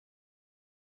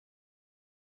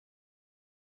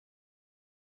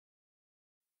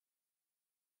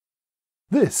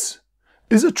This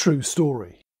is a true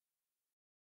story.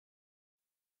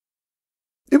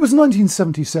 It was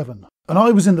 1977, and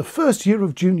I was in the first year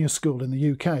of junior school in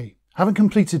the UK, having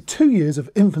completed 2 years of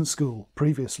infant school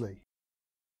previously.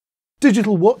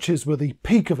 Digital watches were the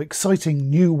peak of exciting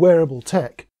new wearable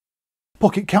tech.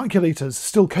 Pocket calculators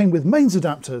still came with mains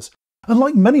adapters, and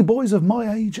like many boys of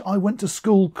my age, I went to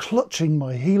school clutching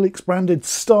my Helix-branded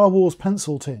Star Wars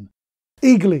pencil tin,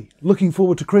 eagerly looking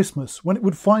forward to Christmas when it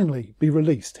would finally be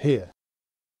released here.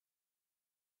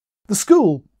 The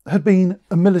school had been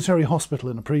a military hospital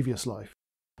in a previous life,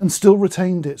 and still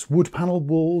retained its wood-panelled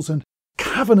walls and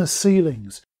cavernous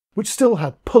ceilings, which still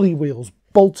had pulley wheels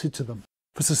bolted to them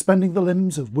for suspending the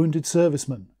limbs of wounded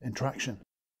servicemen in traction.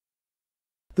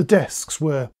 The desks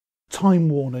were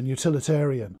time-worn and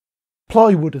utilitarian,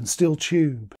 plywood and steel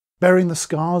tube, bearing the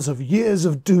scars of years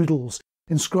of doodles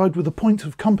inscribed with the point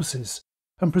of compasses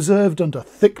and preserved under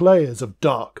thick layers of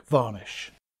dark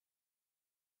varnish.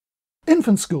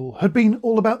 Infant school had been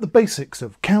all about the basics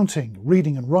of counting,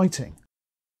 reading and writing.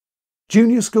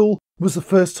 Junior school was the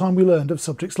first time we learned of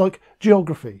subjects like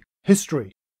geography,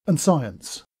 history and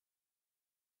science.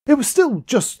 It was still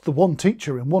just the one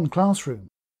teacher in one classroom,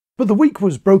 but the week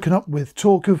was broken up with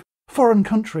talk of foreign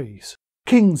countries,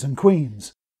 kings and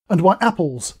queens, and why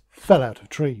apples fell out of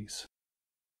trees.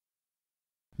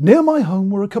 Near my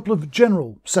home were a couple of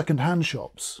general second-hand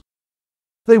shops.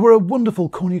 They were a wonderful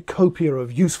cornucopia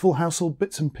of useful household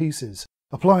bits and pieces,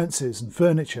 appliances and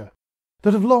furniture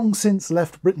that have long since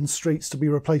left Britain's streets to be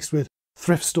replaced with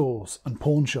thrift stores and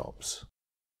pawn shops.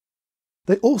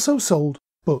 They also sold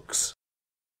books,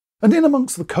 and in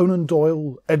amongst the Conan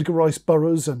Doyle, Edgar Rice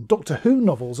Burroughs and Doctor Who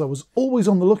novels I was always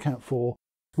on the lookout for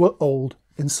were old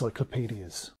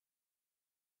encyclopedias.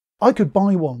 I could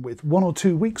buy one with 1 or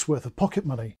 2 weeks' worth of pocket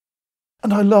money,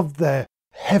 and I loved their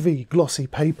heavy glossy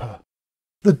paper,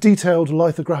 the detailed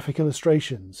lithographic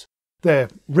illustrations, their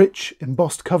rich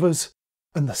embossed covers,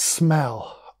 and the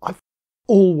smell. I've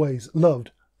always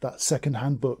loved that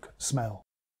second-hand book smell.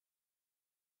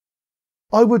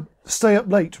 I would stay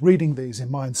up late reading these in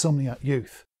my insomniac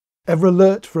youth, ever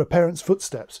alert for a parent's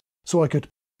footsteps so I could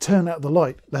turn out the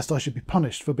light lest I should be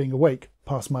punished for being awake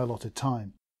past my allotted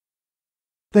time.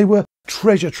 They were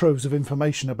treasure troves of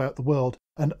information about the world,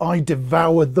 and I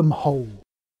devoured them whole.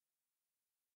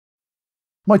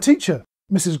 My teacher,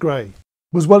 Mrs. Gray,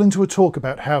 was well into a talk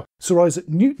about how Sir Isaac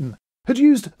Newton had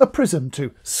used a prism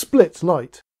to split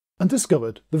light and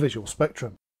discovered the visual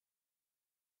spectrum.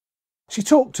 She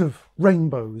talked of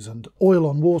rainbows and oil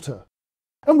on water,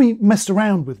 and we messed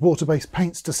around with water-based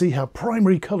paints to see how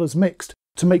primary colours mixed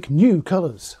to make new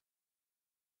colours.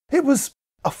 It was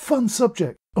a fun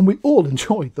subject, and we all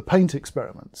enjoyed the paint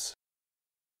experiments.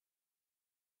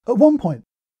 At one point,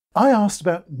 I asked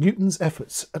about Newton's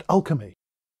efforts at alchemy,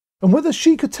 and whether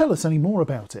she could tell us any more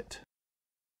about it.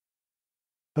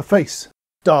 Her face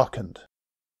darkened,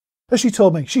 as she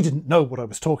told me she didn't know what I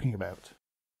was talking about.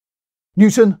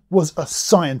 Newton was a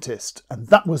scientist, and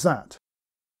that was that.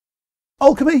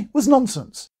 Alchemy was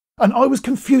nonsense, and I was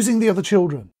confusing the other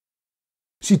children.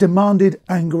 She demanded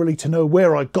angrily to know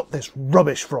where I got this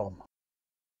rubbish from.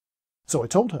 So I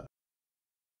told her.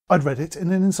 I'd read it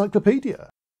in an encyclopedia.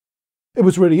 It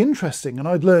was really interesting, and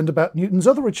I'd learned about Newton's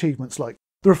other achievements like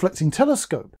the reflecting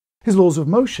telescope, his laws of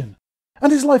motion,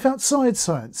 and his life outside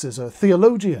science as a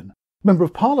theologian, member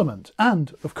of Parliament,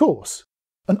 and, of course,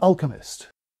 an alchemist.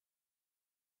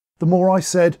 The more I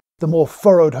said, the more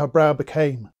furrowed her brow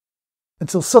became,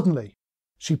 until suddenly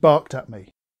she barked at me.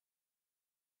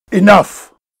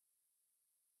 Enough!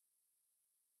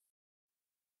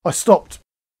 I stopped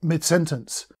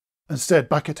mid-sentence and stared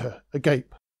back at her,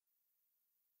 agape.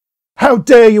 How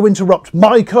dare you interrupt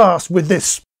my class with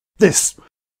this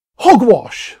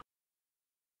hogwash?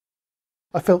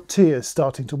 I felt tears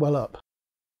starting to well up,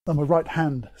 and my right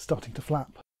hand starting to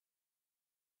flap.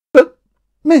 But,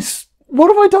 miss, what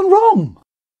have I done wrong?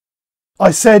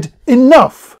 I said,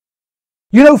 enough!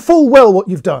 You know full well what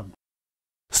you've done.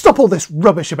 Stop all this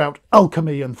rubbish about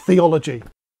alchemy and theology.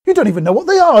 You don't even know what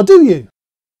they are, do you?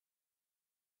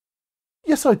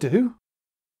 Yes, I do.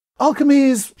 Alchemy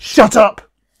is... Shut up!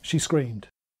 She screamed.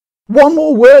 One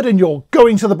more word and you're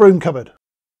going to the broom cupboard.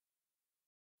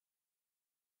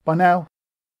 By now,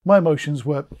 my emotions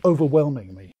were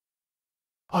overwhelming me.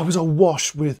 I was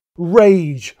awash with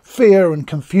rage, fear and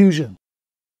confusion.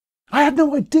 I had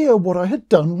no idea what I had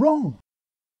done wrong.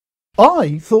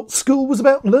 I thought school was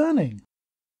about learning.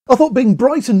 I thought being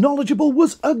bright and knowledgeable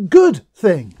was a good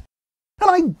thing. And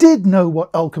I did know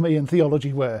what alchemy and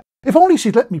theology were, if only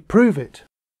she'd let me prove it.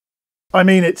 I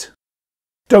mean it.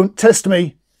 Don't test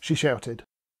me, she shouted.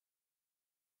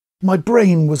 My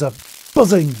brain was a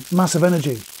buzzing mass of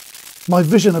energy, my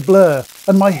vision a blur,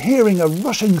 and my hearing a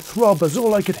rushing throb as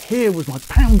all I could hear was my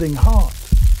pounding heart.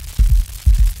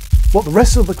 What the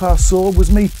rest of the class saw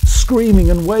was me screaming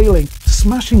and wailing,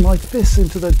 smashing my fists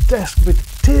into the desk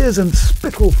with tears and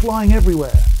spittle flying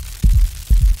everywhere.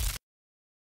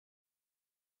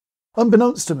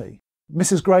 Unbeknownst to me,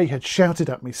 Mrs. Gray had shouted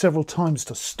at me several times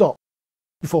to stop,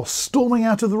 before storming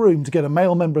out of the room to get a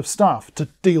male member of staff to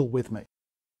deal with me.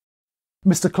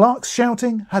 Mr. Clark's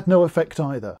shouting had no effect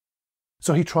either,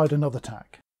 so he tried another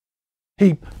tack.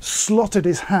 He slotted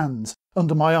his hands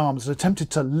under my arms and attempted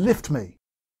to lift me,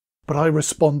 but I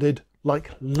responded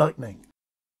like lightning.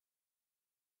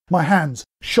 My hands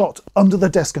shot under the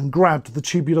desk and grabbed the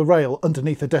tubular rail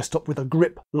underneath the desktop with a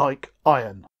grip like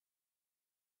iron.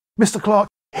 Mr. Clark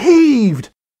heaved,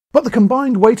 but the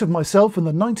combined weight of myself and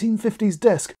the 1950s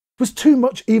desk was too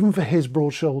much even for his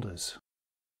broad shoulders.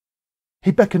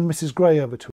 He beckoned Mrs. Gray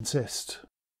over to insist.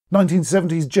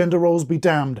 1970s gender roles be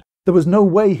damned. There was no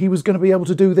way he was going to be able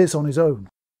to do this on his own.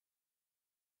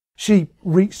 She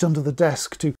reached under the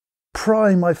desk to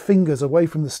pry my fingers away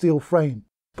from the steel frame,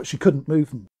 but she couldn't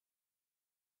move them.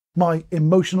 My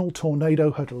emotional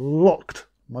tornado had locked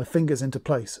my fingers into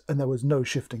place and there was no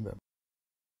shifting them.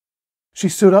 She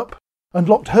stood up and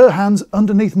locked her hands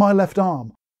underneath my left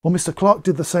arm, while Mr. Clark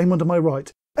did the same under my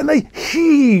right, and they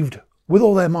heaved with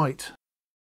all their might.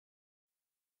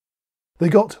 They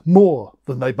got more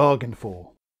than they bargained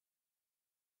for.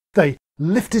 They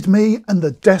lifted me and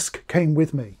the desk came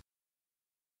with me.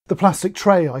 The plastic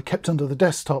tray I kept under the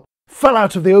desktop fell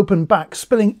out of the open back,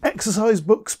 spilling exercise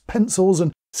books, pencils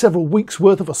and several weeks'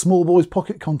 worth of a small boy's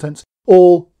pocket contents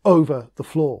all over the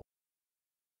floor.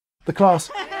 The class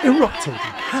erupted in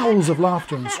howls of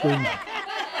laughter and screaming.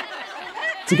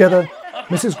 Together,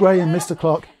 Mrs. Gray and Mr.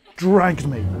 Clark dragged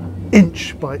me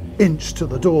inch by inch to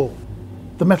the door,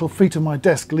 the metal feet of my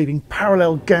desk leaving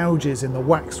parallel gouges in the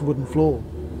waxed wooden floor.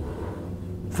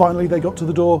 Finally, they got to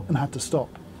the door and had to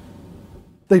stop.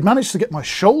 They'd managed to get my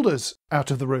shoulders out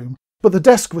of the room, but the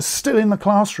desk was still in the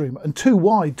classroom and too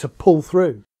wide to pull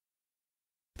through.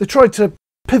 They tried to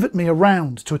pivot me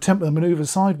around to attempt the manoeuvre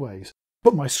sideways,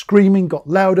 but my screaming got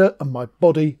louder and my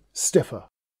body stiffer.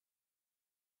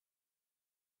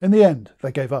 In the end,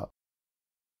 they gave up.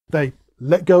 They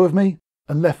let go of me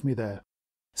and left me there,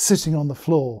 sitting on the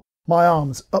floor, my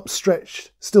arms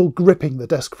upstretched, still gripping the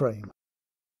desk frame.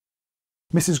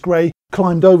 Mrs. Gray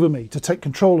climbed over me to take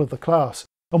control of the class,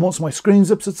 and once my screams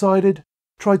had subsided,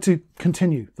 tried to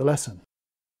continue the lesson.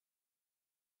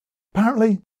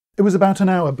 Apparently, it was about an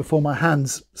hour before my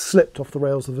hands slipped off the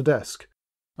rails of the desk,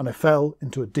 and I fell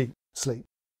into a deep sleep.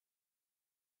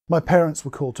 My parents were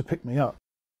called to pick me up,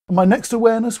 and my next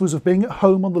awareness was of being at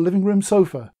home on the living room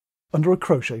sofa under a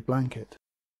crochet blanket.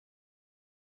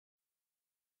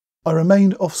 I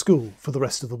remained off school for the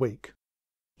rest of the week,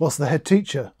 whilst the head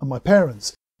teacher and my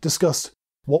parents discussed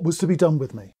what was to be done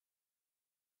with me.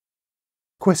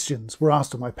 Questions were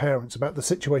asked of my parents about the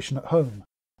situation at home,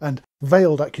 and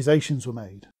veiled accusations were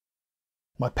made.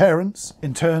 My parents,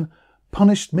 in turn,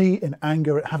 punished me in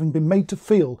anger at having been made to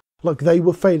feel like they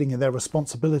were failing in their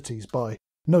responsibilities by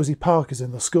nosy Parkers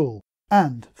in the school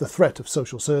and the threat of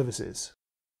social services.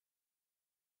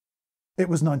 It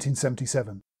was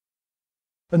 1977,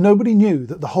 and nobody knew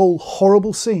that the whole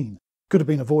horrible scene could have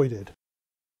been avoided.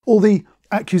 All the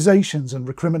accusations and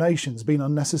recriminations been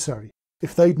unnecessary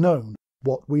if they'd known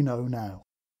what we know now.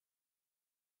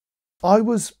 I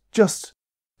was just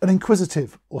an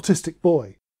inquisitive, autistic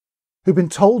boy who'd been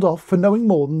told off for knowing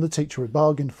more than the teacher had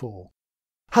bargained for,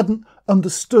 hadn't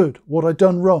understood what I'd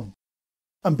done wrong,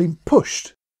 and been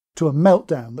pushed to a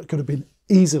meltdown that could have been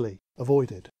easily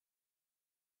avoided.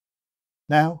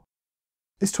 Now,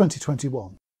 it's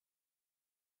 2021.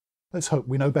 Let's hope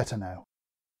we know better now.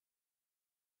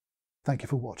 Thank you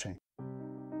for watching.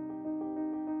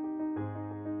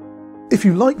 If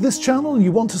you like this channel and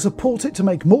you want to support it to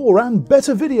make more and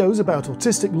better videos about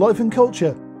autistic life and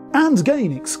culture, and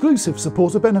gain exclusive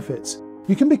supporter benefits,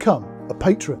 you can become a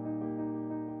patron.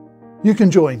 You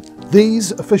can join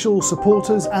these official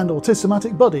supporters and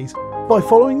Autistic buddies by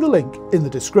following the link in the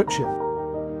description.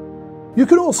 You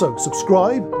can also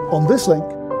subscribe on this link,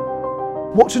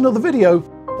 watch another video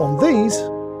on these,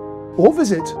 or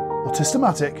visit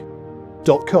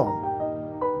autistic.com.